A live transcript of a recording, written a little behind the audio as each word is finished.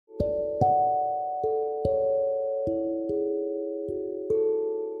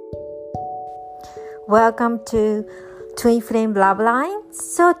Welcome to Twin Flame Bloodline.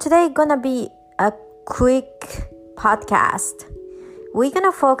 So today gonna be a quick podcast. We're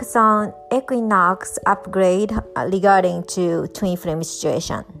gonna focus on equinox upgrade regarding to twin flame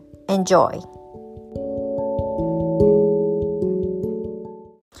situation. Enjoy.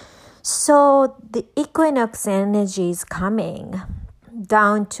 So the equinox energy is coming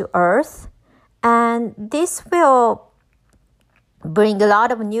down to earth, and this will bring a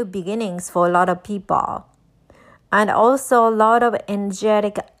lot of new beginnings for a lot of people, and also a lot of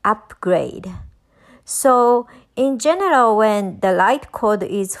energetic upgrade. So in general, when the light code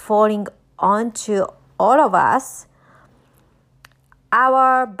is falling onto all of us,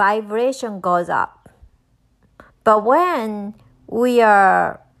 our vibration goes up. But when we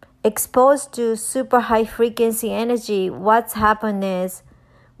are exposed to super high frequency energy, what's happened is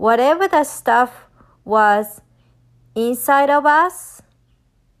whatever the stuff was inside of us,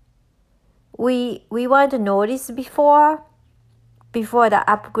 we want to notice before the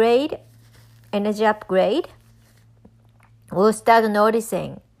upgrade, energy upgrade, we'll start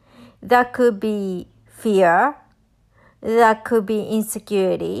noticing. That could be fear, that could be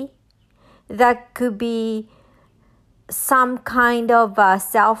insecurity, that could be some kind of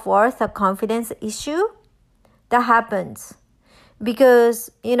self-worth or confidence issue that happens.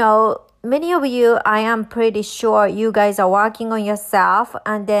 Because, many of you, I am pretty sure you guys are working on yourself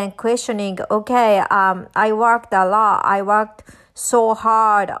and then questioning, okay, I worked a lot. I worked so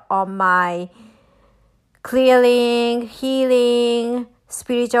hard on my clearing, healing,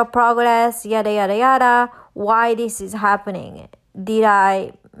 spiritual progress, yada, yada, yada. Why this is happening? Did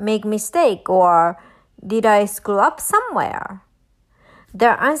I make mistake or did I screw up somewhere?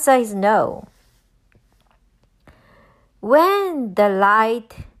 The answer is no. When the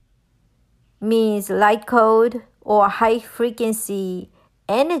light means light code or high frequency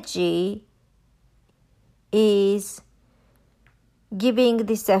energy is giving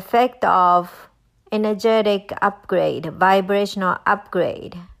this effect of energetic upgrade, vibrational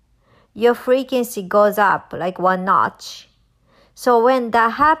upgrade, your frequency goes up like one notch. So when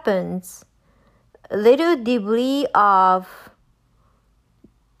that happens, little debris of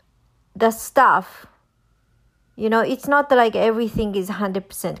the stuff, it's not like everything is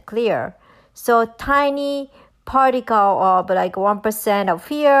 100% clear. So tiny particle of like 1% of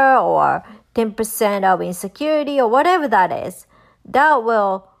fear or 10% of insecurity or whatever that is, that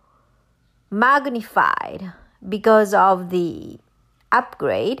will magnify because of the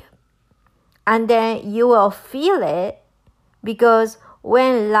upgrade. And then you will feel it because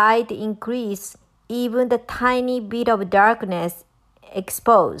when light increase, even the tiny bit of darkness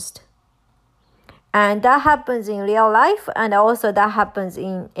exposed. And that happens in real life, and also that happens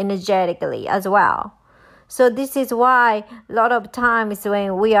in energetically as well. So this is why a lot of times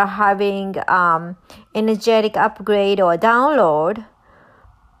when we are having energetic upgrade or download,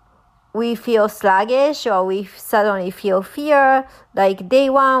 we feel sluggish or we suddenly feel fear. Like day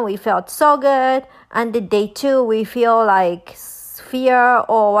one, we felt so good, and the day two, we feel like fear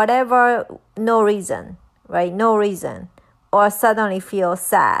or whatever, no reason, right? No reason, or suddenly feel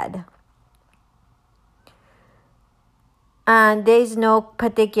sad. And there's no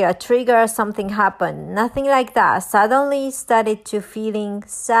particular trigger, something happened. Nothing like that. Suddenly started to feeling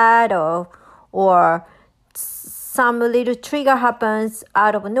sad or some little trigger happens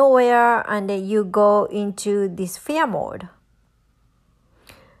out of nowhere and then you go into this fear mode.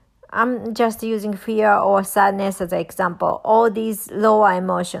 I'm just using fear or sadness as an example. All these lower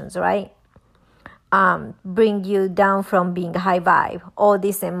emotions, right? Bring you down from being high vibe. All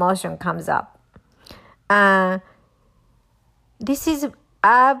this emotion comes up. This is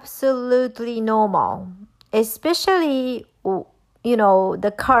absolutely normal, especially,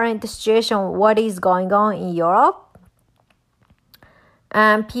 the current situation, what is going on in Europe.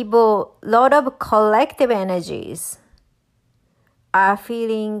 And people, a lot of collective energies are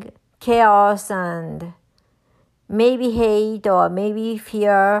feeling chaos and maybe hate or maybe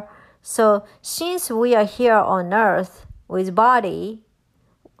fear. So since we are here on earth with body,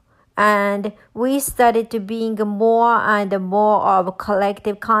 and we started to being more and more of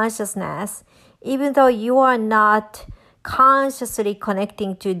collective consciousness, even though you are not consciously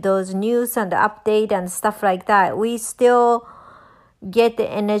connecting to those news and update and stuff like that, we still get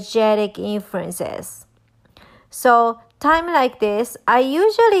the energetic influences. So time like this, I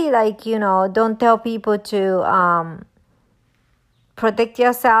usually don't tell people to protect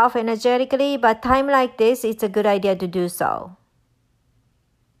yourself energetically, but time like this, it's a good idea to do so.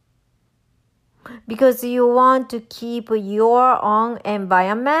 Because you want to keep your own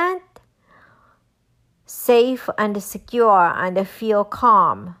environment safe and secure and feel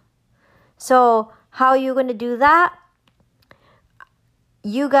calm. So How you gonna do that?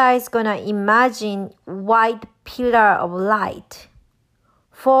 You guys gonna imagine white pillar of light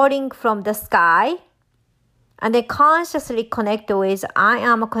falling from the sky, and then consciously connect with, I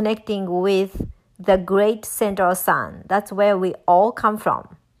am connecting with the great central sun. That's where we all come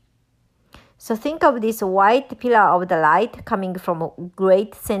from. So think of this white pillar of the light coming from a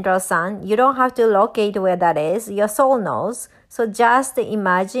great central sun. You don't have to locate where that is. Your soul knows. So just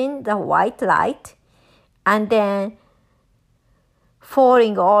imagine the white light and then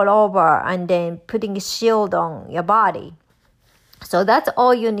falling all over and then putting a shield on your body. So that's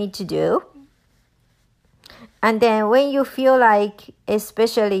all you need to do. And then when you feel like,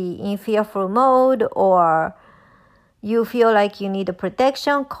 especially in fearful mode, or you feel like you need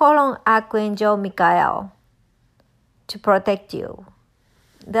protection, call on Archangel Michael to protect you.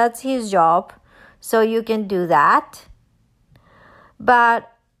 That's his job. So you can do that.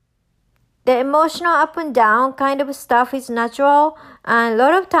 But the emotional up and down kind of stuff is natural. And a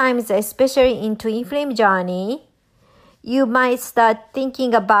lot of times, especially in Twin Flame journey, you might start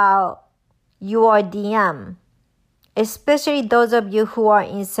thinking about your DM. Especially those of you who are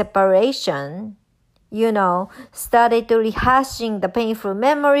in separation, started rehashing the painful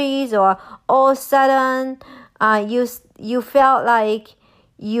memories, or all of a sudden you felt like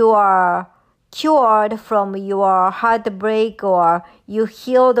you are cured from your heartbreak, or you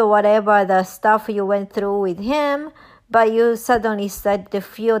healed whatever the stuff you went through with him, but you suddenly started to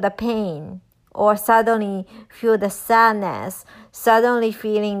feel the pain, or suddenly feel the sadness, suddenly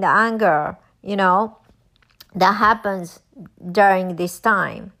feeling the anger, that happens during this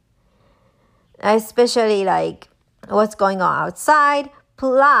time. Especially like what's going on outside,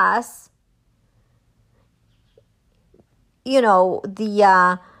 plus,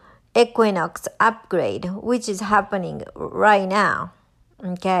 the equinox upgrade, which is happening right now.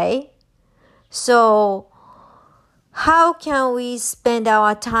 Okay? So, how can we spend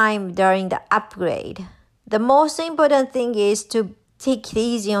our time during the upgrade? The most important thing is to take it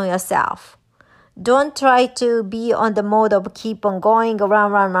easy on yourself. Don't try to be on the mode of keep on going,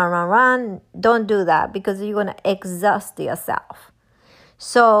 run. Don't do that, because you're going to exhaust yourself.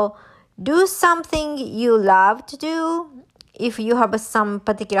 So do something you love to do. If you have some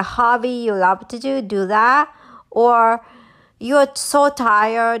particular hobby you love to do that. Or you're so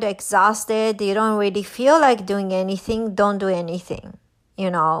tired, exhausted, you don't really feel like doing anything, don't do anything.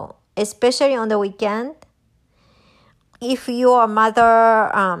 Especially on the weekend. If you're a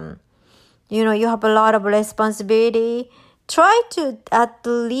mother, you have a lot of responsibility, try to at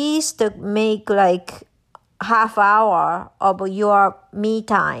least make like half hour of your me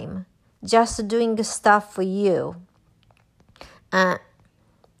time, just doing stuff for you.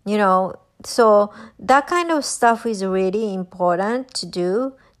 So that kind of stuff is really important to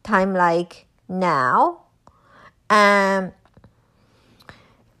do, time like now. And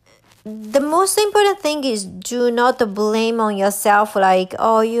the most important thing is do not blame on yourself, like,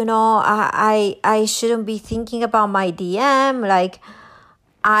 I shouldn't be thinking about my DM, like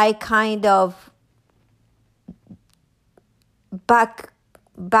I kind of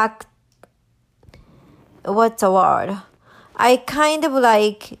what's the word? I kind of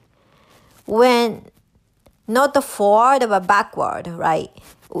like went not forward but backward, right?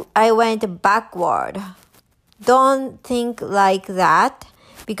 I went backward. Don't think like that.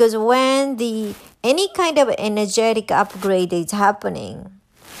 Because when any kind of energetic upgrade is happening,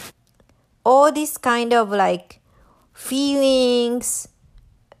 all these kind of like feelings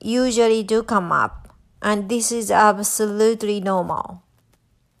usually do come up. And this is absolutely normal.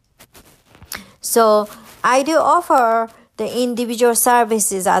 So I do offer the individual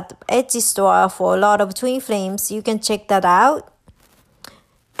services at Etsy store for a lot of Twin Flames. You can check that out.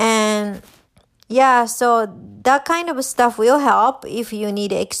 And yeah, so that kind of stuff will help if you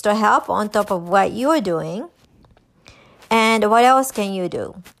need extra help on top of what you're doing. And what else can you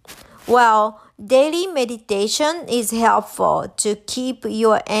do? Well, daily meditation is helpful to keep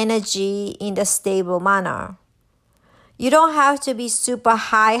your energy in the stable manner. You don't have to be super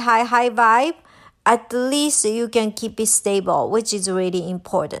high vibe. At least you can keep it stable, which is really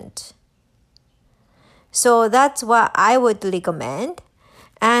important. So that's what I would recommend.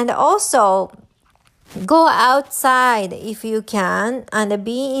 And also, go outside if you can and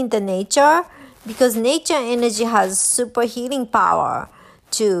be in the nature, because nature energy has super healing power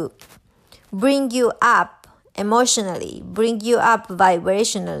to bring you up emotionally, bring you up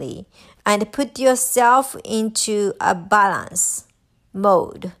vibrationally, and put yourself into a balance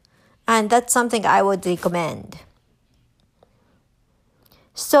mode. And that's something I would recommend.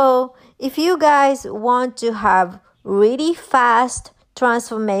 So if you guys want to have really fast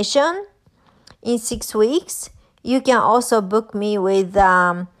transformation, in 6 weeks. You can also book me with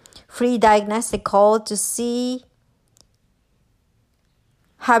free diagnostic call to see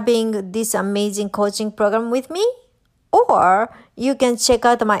having this amazing coaching program with me. Or you can check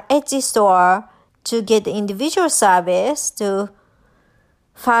out my Etsy store to get individual service to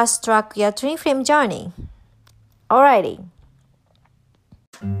fast track your twin flame journey. Alrighty.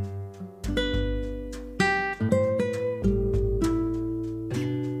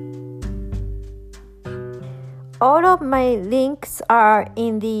 All of my links are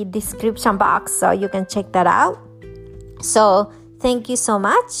in the description box, so you can check that out. So thank you so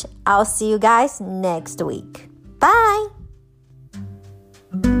much. I'll see you guys next week. Bye!